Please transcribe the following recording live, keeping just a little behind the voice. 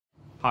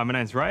Hi, my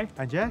name's Ray.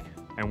 And Jack.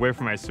 And we're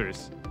from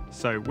ASUS.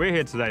 So we're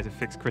here today to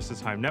fix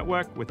Chris's home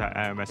network with our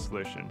AiMesh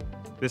solution.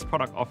 This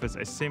product offers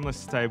a seamless,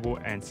 stable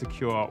and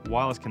secure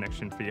wireless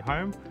connection for your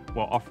home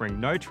while offering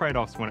no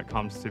trade-offs when it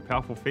comes to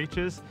powerful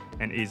features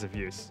and ease of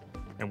use.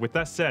 And with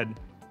that said,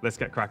 let's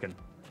get cracking.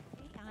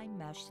 The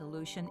AiMesh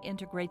solution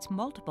integrates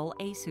multiple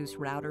ASUS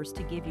routers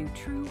to give you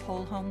true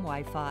whole home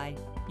Wi-Fi.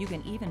 You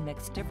can even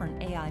mix different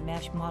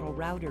AiMesh model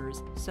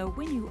routers, so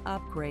when you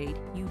upgrade,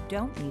 you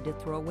don't need to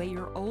throw away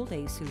your old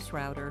ASUS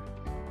router.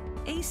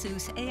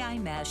 ASUS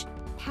AiMesh,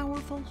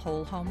 powerful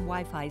whole home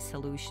Wi-Fi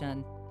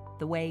solution,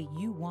 the way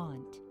you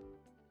want.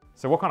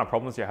 So what kind of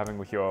problems are you having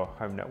with your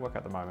home network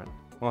at the moment?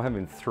 Well, I'm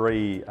having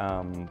three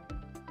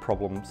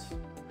problems.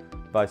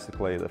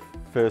 Basically, the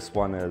first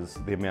one is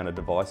the amount of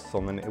devices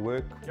on the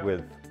network.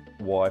 With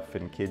wife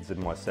and kids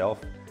and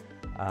myself.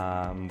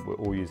 We're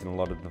all using a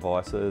lot of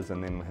devices,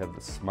 and then we have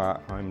the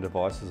smart home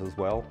devices as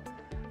well.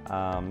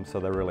 So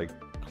they're really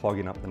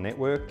clogging up the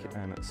network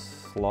and it's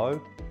slow.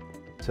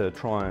 To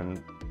try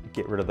and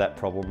get rid of that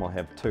problem, I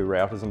have two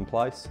routers in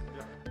place,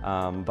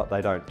 but they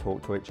don't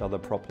talk to each other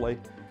properly.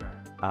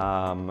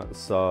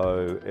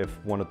 So if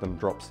one of them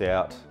drops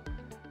out,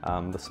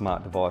 the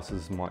smart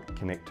devices might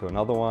connect to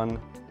another one,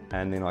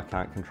 and then I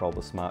can't control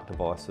the smart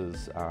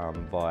devices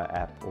via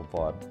app or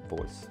via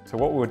voice. So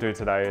what we'll do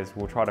today is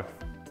we'll try to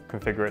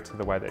configure it to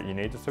the way that you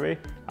need it to be,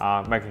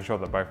 making sure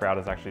that both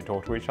routers actually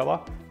talk to each other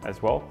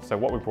as well. So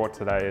what we brought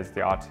today is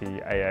the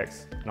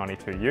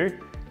RT-AX92U.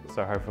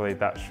 So hopefully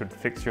that should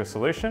fix your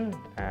solution,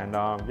 and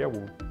yeah,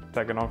 we'll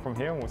take it on from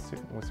here and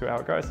we'll see how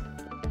it goes.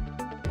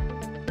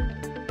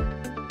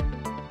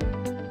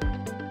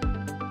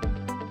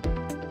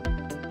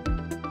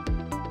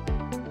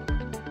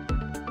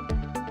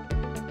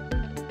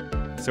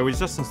 So we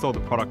just installed the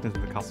product into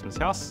the customer's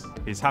house.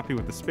 He's happy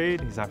with the speed,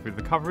 he's happy with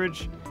the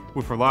coverage.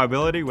 With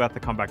reliability, we'll have to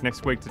come back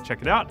next week to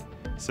check it out.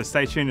 So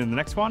stay tuned in the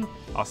next one.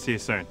 I'll see you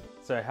soon.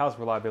 So how's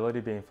reliability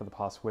been for the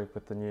past week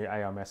with the new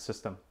AiMesh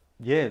system?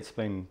 Yeah, it's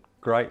been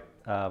great.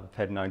 We've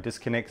had no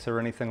disconnects or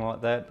anything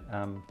like that.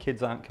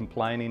 Kids aren't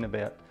complaining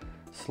about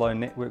slow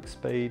network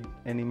speed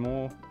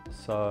anymore,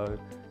 so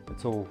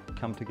it's all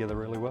come together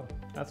really well.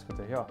 That's good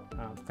to hear.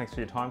 Thanks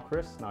for your time,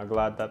 Chris. And I'm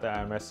glad that the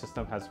AiMesh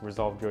system has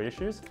resolved your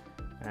issues.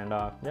 And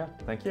yeah,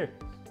 thank you.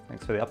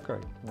 Thanks for the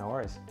upgrade. No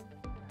worries.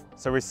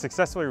 So we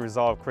successfully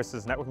resolved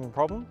Chris's networking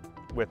problem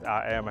with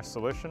our AiMesh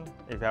solution.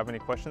 If you have any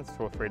questions,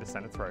 feel free to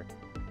send it through.